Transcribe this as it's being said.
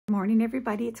morning,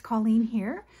 everybody. It's Colleen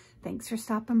here. Thanks for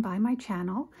stopping by my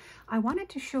channel. I wanted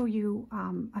to show you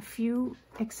a few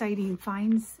exciting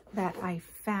finds that I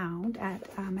found at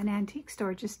an antique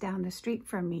store just down the street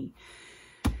from me.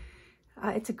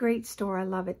 It's a great store. I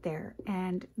love it there.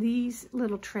 And these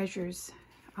little treasures,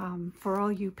 for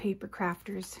all you paper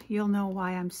crafters, you'll know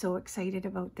why I'm so excited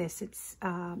about this.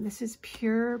 This is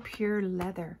pure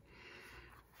leather,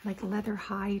 like leather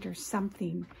hide or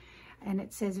something. And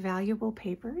it says valuable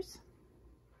papers.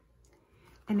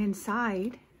 And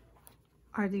inside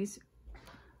are these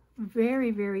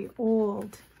very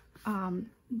old,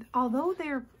 although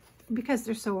because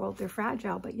they're so old, they're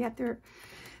fragile, but yet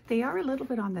they are a little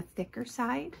bit on the thicker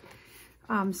side.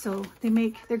 So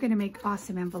they're going to make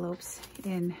awesome envelopes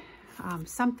in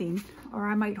something, or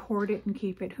I might hoard it and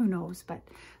keep it, who knows. But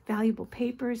valuable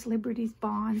papers, Liberties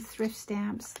bonds, thrift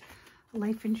stamps,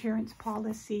 life insurance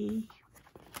policy.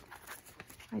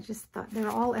 I just thought they're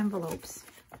all envelopes.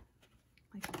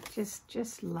 Like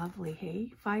just lovely,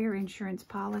 hey? Fire insurance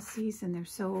policies, and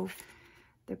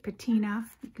they're patina.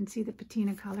 You can see the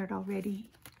patina colored already.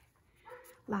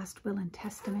 Last will and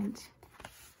testament.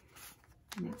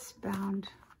 And it's bound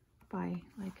by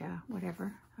like a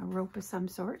rope of some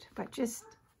sort, but just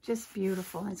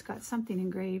beautiful. And it's got something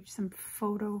engraved, some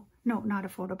photo, no, not a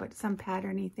photo, but some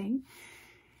patterny thing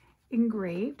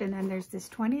engraved. And then there's this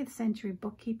 20th century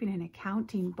bookkeeping and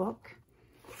accounting book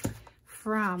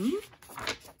from,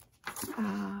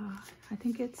 I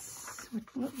think it's,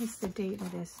 what was the date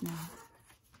of this now?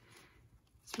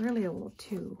 It's really old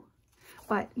too.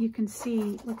 But you can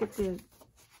see, look at the,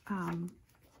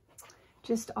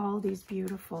 just all these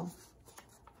beautiful,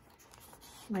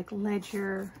 like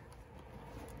ledger,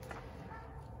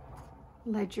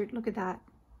 look at that.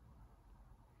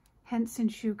 Henson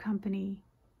Shoe Company.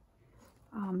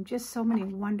 Just so many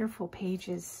wonderful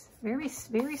pages. Very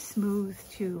smooth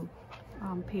too.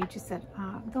 Pages that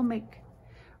they'll make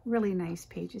really nice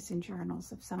pages in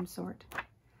journals of some sort.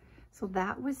 So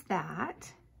that was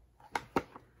that.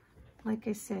 Like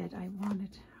I said, I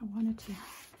wanted to,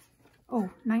 oh,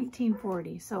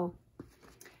 1940. So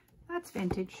that's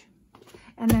vintage.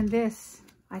 And then this,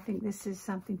 I think this is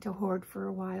something to hoard for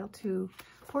a while too.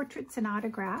 Portraits and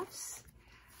autographs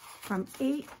from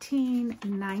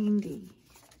 1890.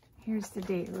 Here's the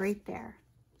date right there.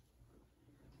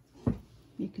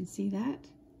 You can see that.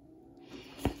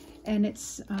 And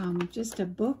it's just a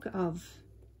book of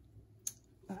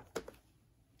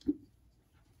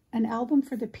an album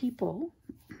for the people.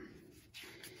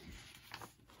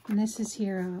 And this is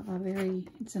here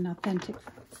it's an authentic,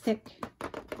 thick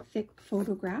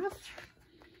photograph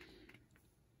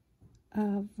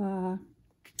of, I'm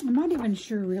not even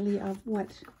sure really of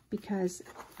what, because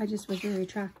I just was very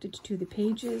attracted to the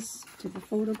pages, to the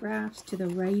photographs, to the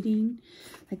writing.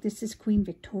 Like this is Queen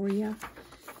Victoria.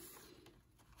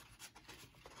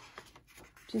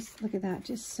 Just look at that,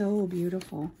 just so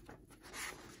beautiful.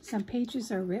 Some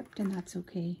pages are ripped, and that's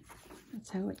okay.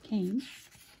 That's how it came.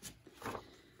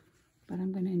 But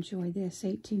I'm going to enjoy this,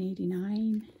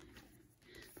 1889.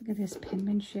 Look at this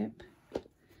penmanship.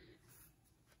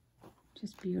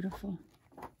 Just beautiful.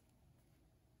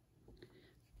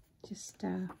 Just,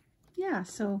 yeah,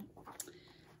 so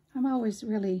I'm always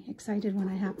really excited when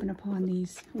I happen upon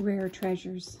these rare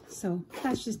treasures. So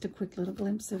that's just a quick little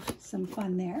glimpse of some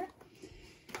fun there.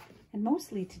 And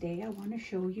mostly today I want to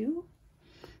show you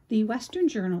the Western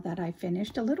journal that I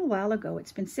finished a little while ago.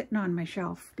 It's been sitting on my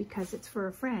shelf because it's for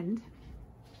a friend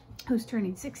who's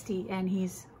turning 60, and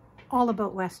he's all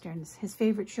about Westerns. His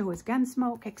favorite show is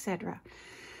Gunsmoke, etc.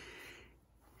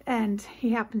 And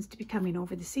he happens to be coming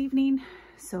over this evening,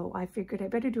 so I figured I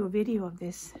better do a video of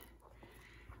this.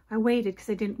 I waited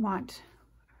because I didn't want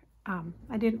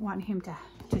him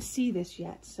to see this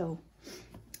yet. So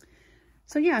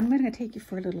yeah, I'm going to take you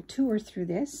for a little tour through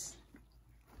this.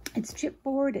 It's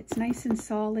chipboard. It's nice and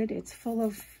solid. It's full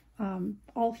of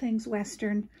all things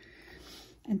Western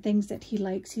and things that he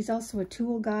likes. He's also a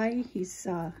tool guy. He's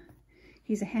a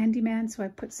handyman, so I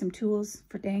put some tools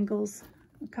for dangles.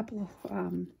 A couple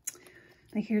of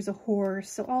like here's a horse.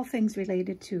 So all things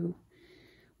related to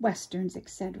Westerns,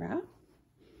 etc.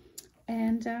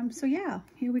 And so yeah,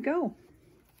 here we go.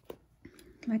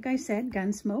 Like I said,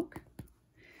 Gunsmoke.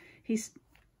 He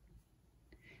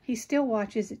still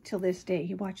watches it till this day.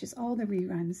 He watches all the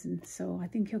reruns, and so I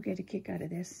think he'll get a kick out of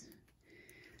this.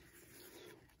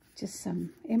 Just some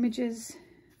images.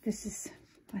 This is,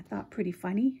 I thought, pretty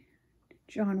funny.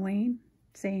 John Wayne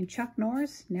saying Chuck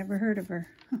Norris, never heard of her.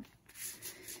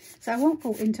 So I won't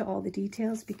go into all the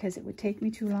details because it would take me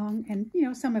too long, and you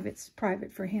know, some of it's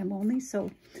private for him only.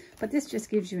 So, but this just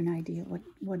gives you an idea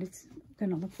what it's going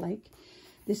to look like.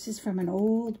 This is from an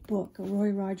old book, a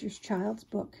Roy Rogers Child's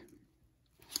book,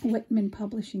 Whitman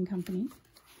Publishing Company.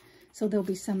 So there'll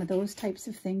be some of those types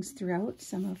of things throughout,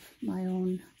 some of my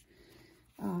own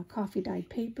coffee dyed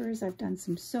papers. I've done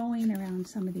some sewing around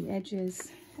some of the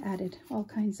edges, added all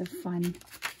kinds of fun.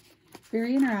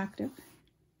 Very interactive.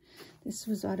 This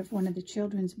was out of one of the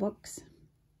children's books.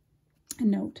 A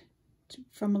note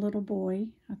from a little boy.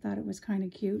 I thought it was kind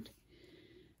of cute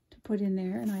to put in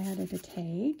there, and I added a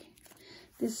tag.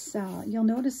 This, you'll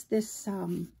notice this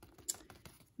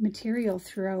material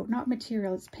throughout, not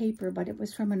material, it's paper, but it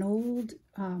was from an old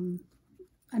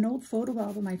photo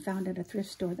album I found at a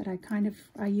thrift store that I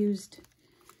used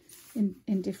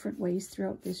in different ways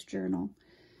throughout this journal.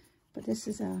 But this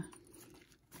is I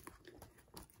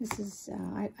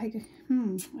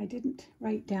didn't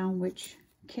write down which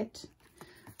kit.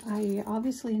 I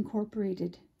obviously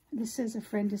incorporated, this is a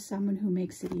friend of someone who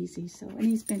makes it easy, so, and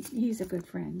he's a good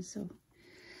friend, so,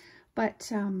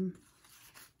 but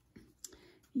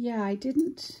yeah, I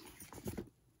didn't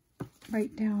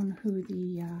write down who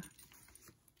the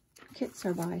kits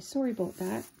are by. Sorry about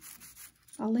that.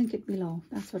 I'll link it below.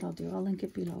 That's what I'll do. I'll link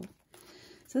it below.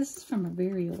 So this is from a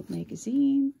very old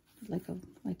magazine, like a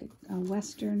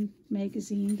Western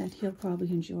magazine that he'll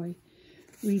probably enjoy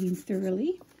reading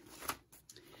thoroughly.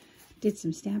 Did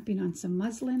some stamping on some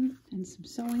muslin and some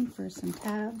sewing for some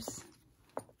tabs.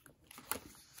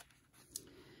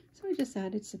 So I just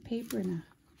added some paper and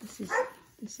this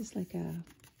is like a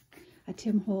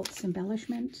Tim Holtz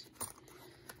embellishment.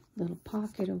 Little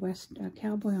pocket, a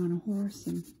cowboy on a horse,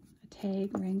 and a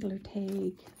tag, Wrangler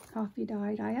tag, coffee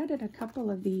dyed. I added a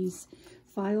couple of these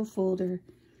file folder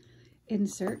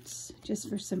inserts just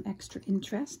for some extra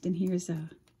interest. And here's a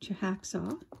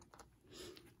hacksaw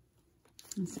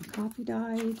and some coffee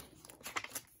dyed.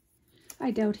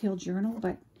 I doubt he'll journal,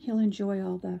 but he'll enjoy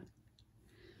all the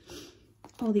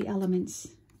elements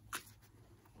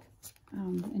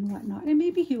and whatnot. And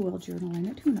maybe he will journal in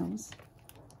it. Who knows?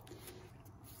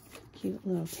 Cute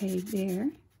little tag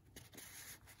there.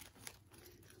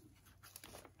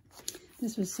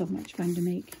 This was so much fun to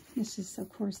make. This is, of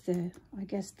course, I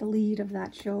guess the lead of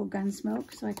that show,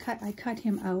 Gunsmoke. So I cut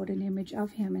him out, an image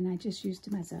of him, and I just used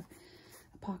him as a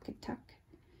pocket tuck.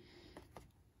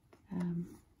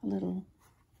 A little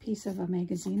piece of a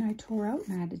magazine I tore out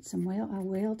and added some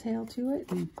whale tail to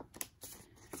it, and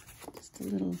just a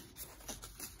little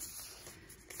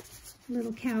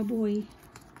cowboy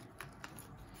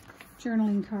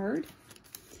journaling card.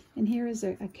 And here is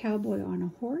a cowboy on a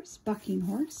horse, bucking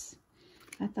horse.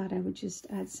 I thought I would just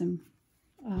add some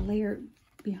layer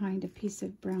behind a piece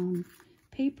of brown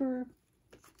paper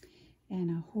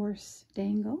and a horse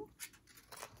dangle.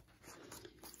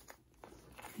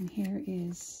 And here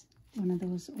is one of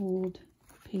those old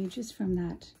pages from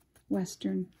that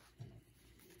Western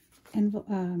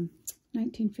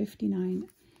 1959,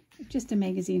 just a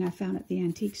magazine I found at the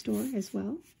antique store as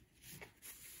well.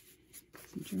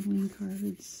 Some journaling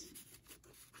cards,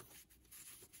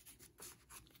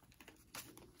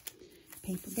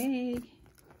 paper bag,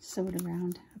 sewed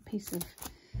around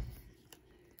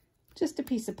just a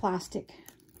piece of plastic,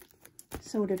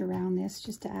 sewed it around this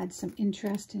just to add some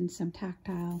interest and some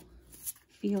tactile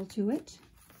feel to it.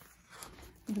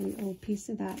 A really old piece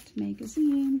of that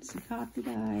magazine, some coffee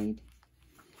dyed.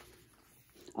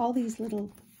 All these little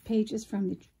pages from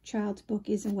the child's book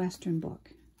is a Western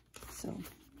book, so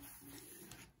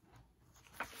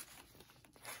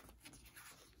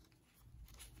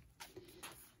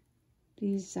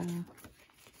these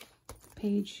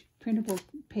printable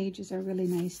pages are really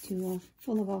nice too, all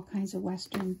full of all kinds of a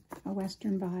Western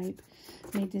vibe.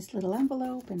 Made this little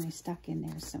envelope and I stuck in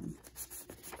there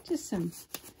just some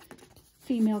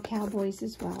female cowboys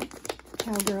as well,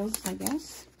 cowgirls, I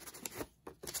guess,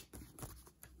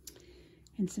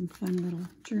 and some fun little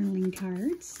journaling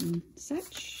cards and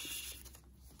such.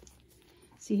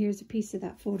 See, here's a piece of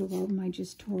that photo album I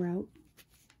just tore out.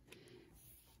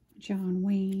 John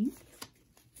Wayne.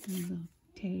 A little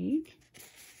tag.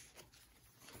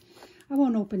 I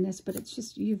won't open this, but it's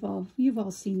just you've all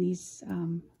seen these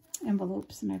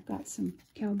envelopes, and I've got some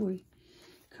cowboy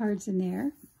cards in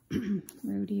there.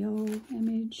 Rodeo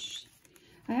image.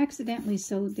 I accidentally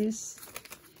sewed this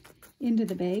into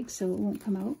the bag, so it won't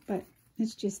come out, but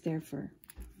it's just there for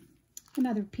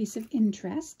another piece of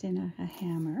interest, and a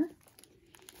hammer.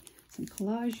 Some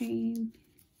collaging,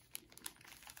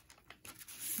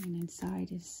 and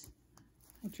inside is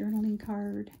a journaling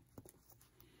card,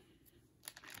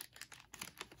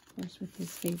 of course, with his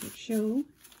favorite show.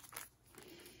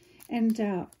 And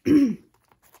I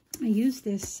used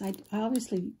this, I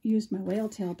obviously used my whale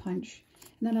tail punch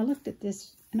And then I looked at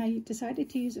this and I decided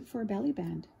to use it for a belly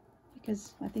band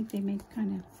because I think they make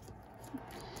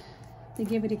they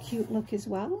give it a cute look as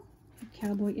well. A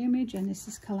cowboy image, and this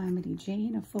is Calamity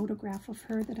Jane, a photograph of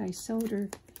her that I sewed her.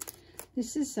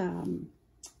 This is a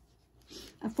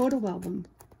photo album,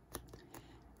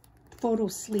 photo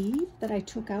sleeve that I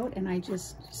took out and I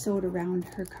just sewed around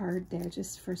her card there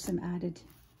just for some added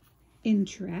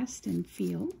interest and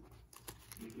feel.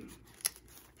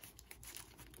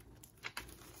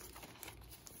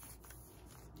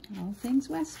 All things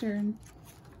Western.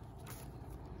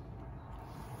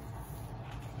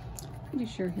 Pretty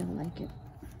sure he'll like it.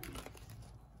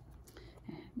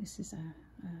 This is an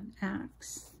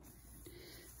axe.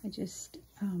 I just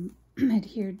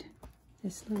adhered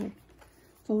this little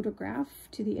photograph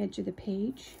to the edge of the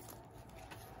page.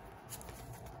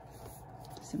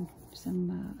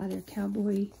 Some other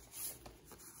cowboy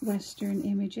Western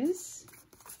images.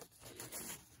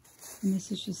 And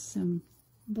this is just some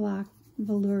black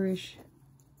velourish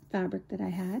fabric that I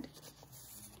had.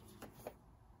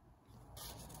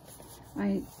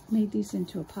 I made these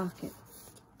into a pocket,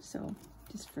 so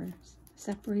just for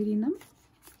separating them.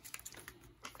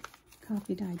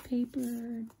 Coffee dyed paper,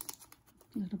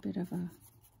 a little bit of a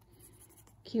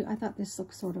cute, I thought this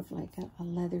looked sort of like a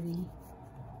leathery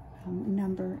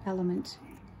number element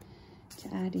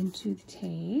to add into the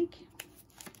tag.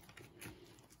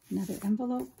 Another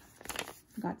envelope,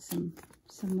 got some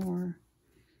more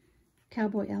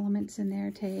cowboy elements in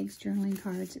there, tags, journaling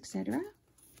cards, etc.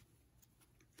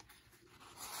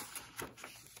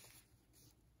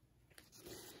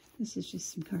 This is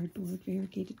just some cardboard,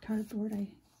 variegated cardboard I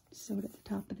sewed at the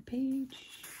top of the page.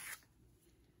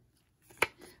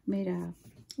 Made a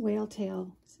whale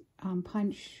tail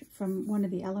punch from one of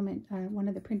the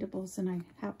printables, and I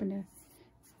happened to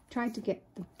try to get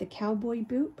the cowboy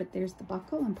boot, but there's the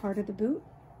buckle and part of the boot.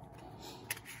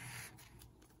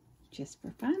 Just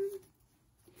for fun.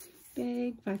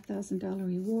 Big $5,000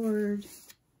 reward.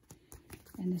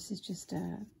 And this is just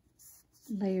a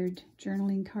layered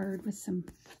journaling card with some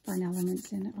fun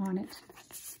elements on it.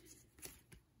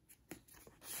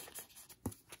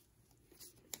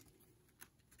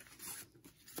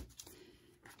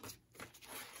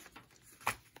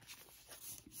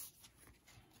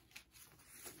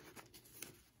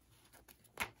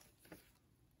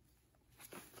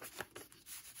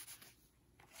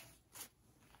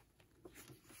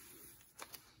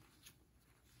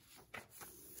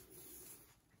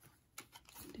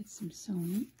 Some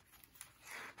sewing.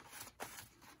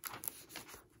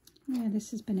 Yeah,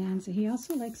 this is Bonanza. He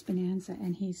also likes Bonanza,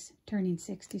 and he's turning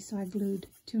 60, so I glued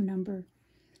two number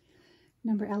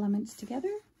elements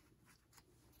together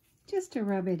just to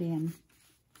rub it in.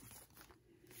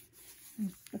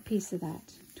 There's a piece of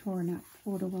that torn up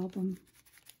photo album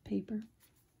paper.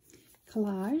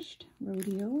 Collaged,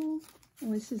 rodeo.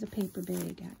 Oh, this is a paper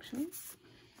bag actually.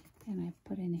 And I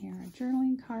put in here a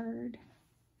journaling card.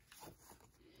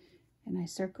 And I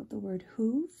circled the word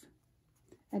hoof,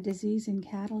 a disease in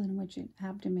cattle in which an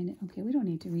abdomen, okay, we don't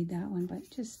need to read that one, but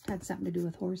it just had something to do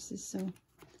with horses, so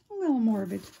a little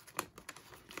morbid.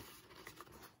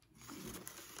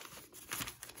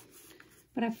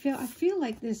 But I feel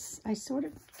like this, I sort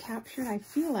of captured, I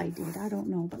feel I did, I don't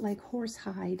know, but like horse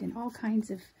hide and all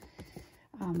kinds of,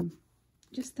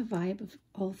 just the vibe of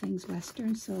all things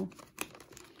Western. So,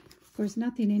 of course,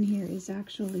 nothing in here is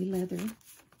actually leather.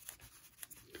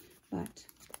 But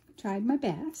tried my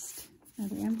best.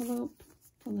 Another envelope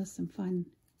full of some fun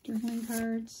journaling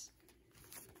cards.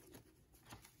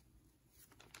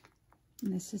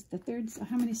 And this is the third. So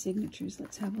how many signatures?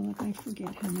 Let's have a look. I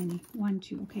forget how many. 1,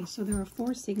 2. Okay, so there are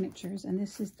 4 signatures, and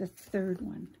this is the third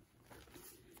one.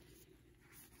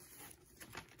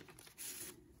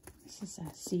 This is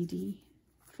a CD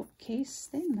case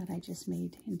thing that I just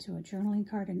made into a journaling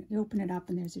card. And you open it up,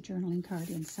 and there's a journaling card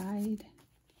inside.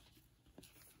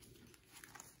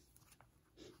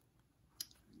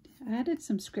 I added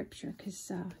some scripture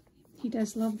because he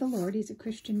does love the Lord. He's a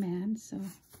Christian man, so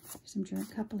there's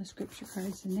a couple of scripture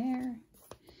cards in there.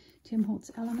 Tim Holtz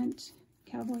Element,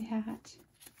 cowboy hat,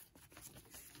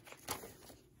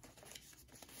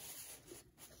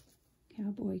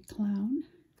 cowboy clown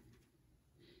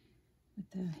with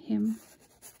the hymn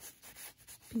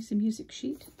piece of music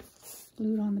sheet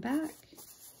glued on the back.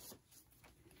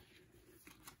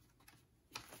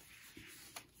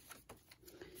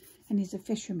 And he's a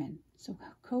fisherman, so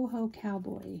coho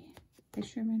cowboy,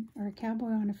 fisherman, or a cowboy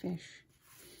on a fish.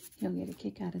 He'll get a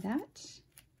kick out of that.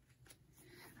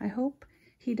 I hope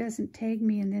he doesn't tag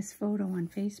me in this photo on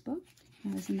Facebook.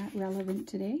 Now, isn't that relevant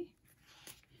today?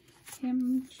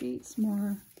 Hymn sheets,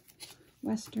 more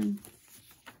Western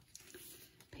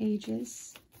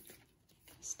pages.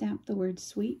 Stamp the word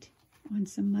sweet on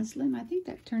some muslin. I think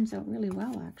that turns out really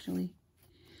well, actually.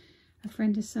 A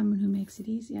friend is someone who makes it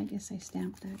easy. I guess I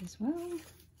stamped that as well.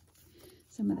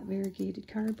 Some of the variegated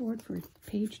cardboard for a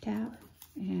page tab,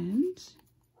 and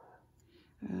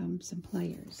some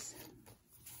pliers.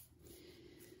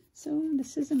 So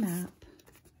this is a map,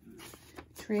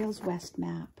 Trails West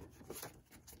map.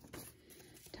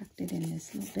 Tucked it in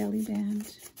this little belly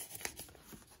band.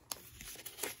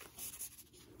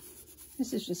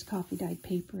 This is just coffee dyed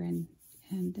paper and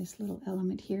this little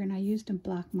element here, and I used a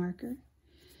black marker,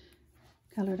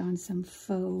 colored on some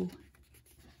faux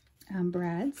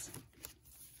brads.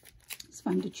 It's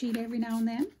fun to cheat every now and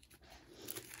then.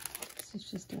 This is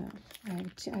just I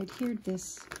adhered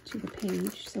this to the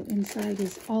page, so inside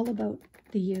is all about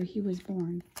the year he was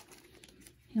born.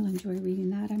 He'll enjoy reading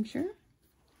that, I'm sure.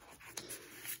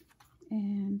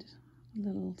 And a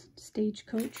little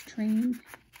stagecoach train.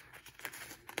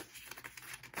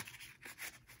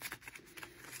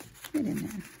 Get in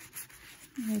there.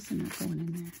 Why is it not going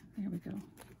in there? There we go.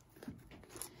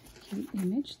 Cute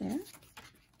image there.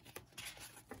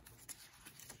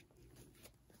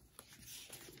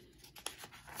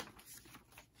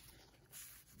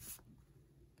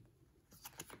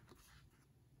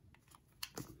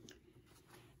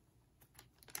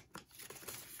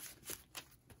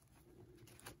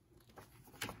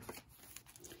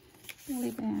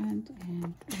 Belly band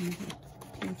and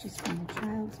pages from the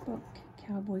child's book.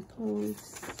 Cowboy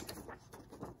clothes,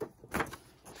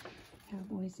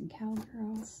 cowboys and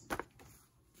cowgirls.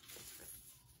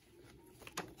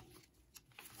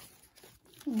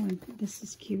 Oh, and this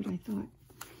is cute, I thought,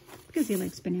 because he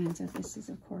likes Bonanza. This is,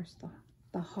 of course,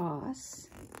 the hoss,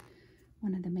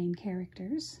 one of the main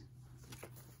characters.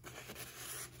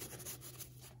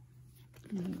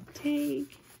 A little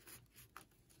tag,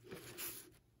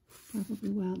 probably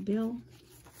Wild Bill.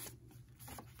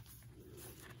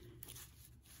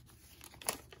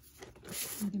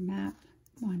 Another map,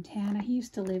 Montana. He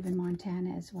used to live in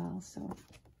Montana as well, so.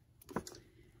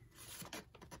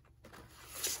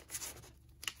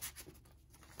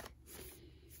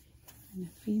 And a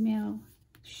female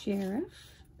sheriff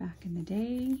back in the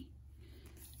day.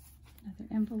 Another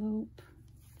envelope.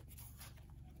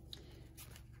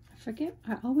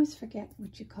 I always forget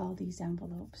what you call these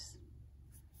envelopes.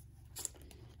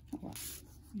 Oh well,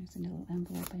 here's a little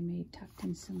envelope I made, tucked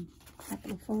in some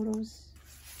couple of photos.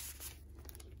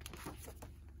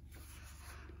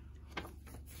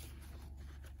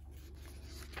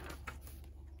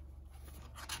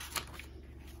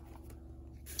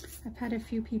 I've had a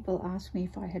few people ask me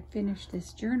if I had finished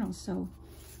this journal, so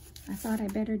I thought I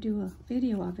better do a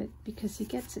video of it because he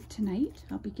gets it tonight.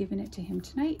 I'll be giving it to him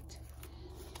tonight.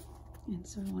 And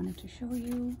so I wanted to show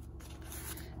you.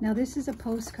 Now this is a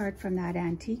postcard from that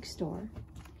antique store.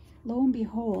 Lo and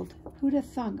behold, who'd have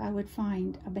thunk I would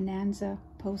find a Bonanza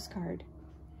postcard,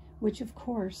 which of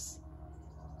course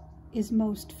is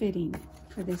most fitting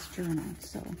for this journal.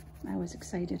 So I was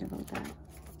excited about that.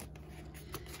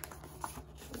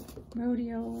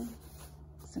 Rodeo,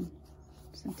 some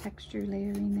texture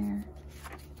layering there.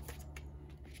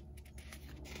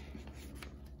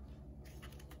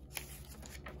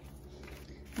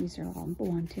 These are all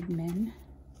wanted men.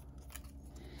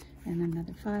 And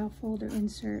another file folder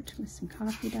insert with some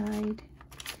coffee dyed.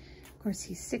 Of course,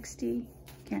 he's 60.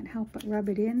 Can't help but rub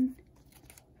it in.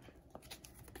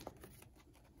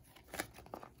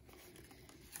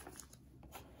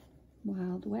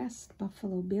 Wild West,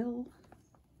 Buffalo Bill.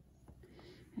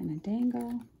 And a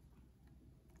dangle.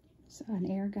 So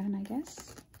an air gun, I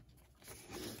guess.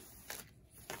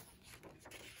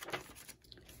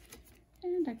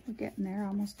 And we're getting there,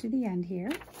 almost to the end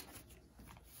here.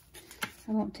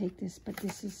 I won't take this, but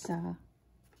this is, oh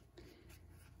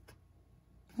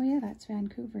yeah, that's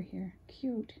Vancouver here.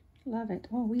 Cute. Love it.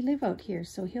 Oh, we live out here,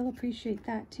 so he'll appreciate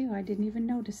that too. I didn't even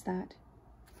notice that.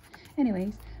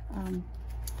 Anyways,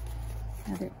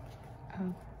 another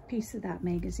piece of that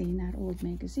magazine, that old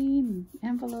magazine,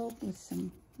 envelope with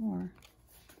some more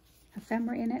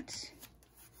ephemera in it.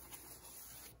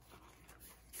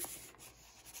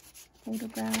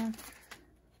 Photograph.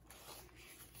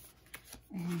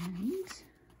 And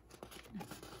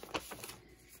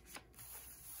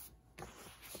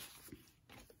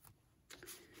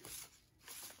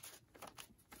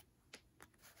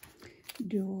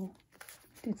dual,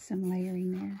 did some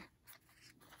layering there,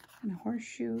 and a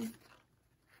horseshoe.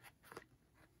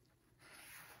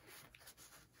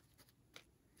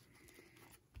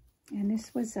 And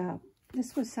this was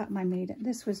something I made.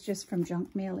 This was just from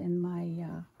junk mail in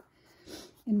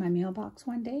my mailbox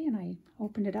one day, and I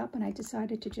opened it up and I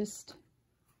decided to just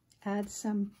add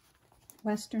some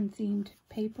Western themed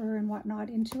paper and whatnot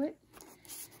into it.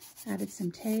 Added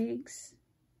some tags,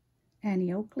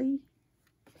 Annie Oakley,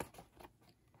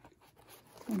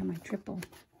 one of my triple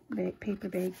paper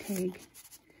bag tag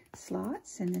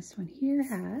slots. And this one here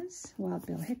has Wild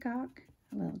Bill Hickok,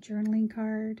 a little journaling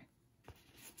card.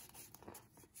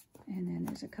 And then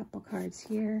there's a couple cards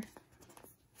here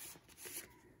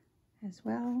as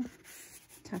well,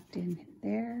 tucked in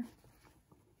there.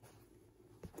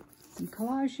 Some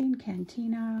collaging,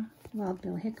 Cantina, Wild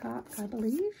Bill Hickok, I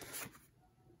believe.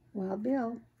 Wild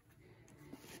Bill.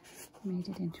 Made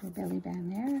it into a belly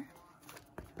band there.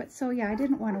 But so yeah, I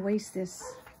didn't want to waste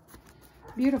this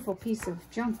beautiful piece of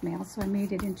junk mail, so I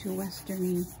made it into a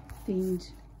Western-y themed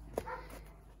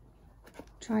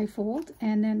trifold.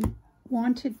 And then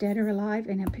Wanted, Dead or Alive,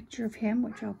 and a picture of him,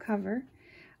 which I'll cover.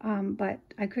 But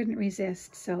I couldn't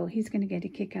resist, so he's going to get a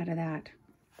kick out of that.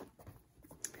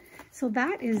 So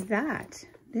that is that.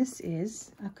 This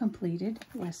is a completed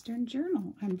Western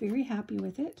journal. I'm very happy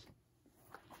with it.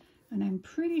 And I'm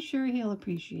pretty sure he'll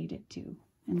appreciate it too.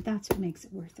 And that's what makes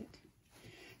it worth it.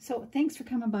 So thanks for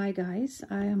coming by, guys.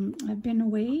 I've been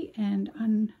away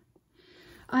and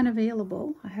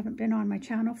unavailable. I haven't been on my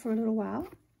channel for a little while.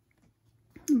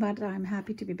 But I'm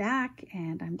happy to be back,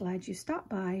 and I'm glad you stopped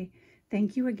by.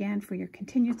 Thank you again for your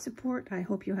continued support. I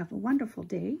hope you have a wonderful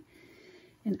day,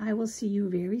 and I will see you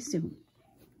very soon.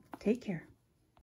 Take care.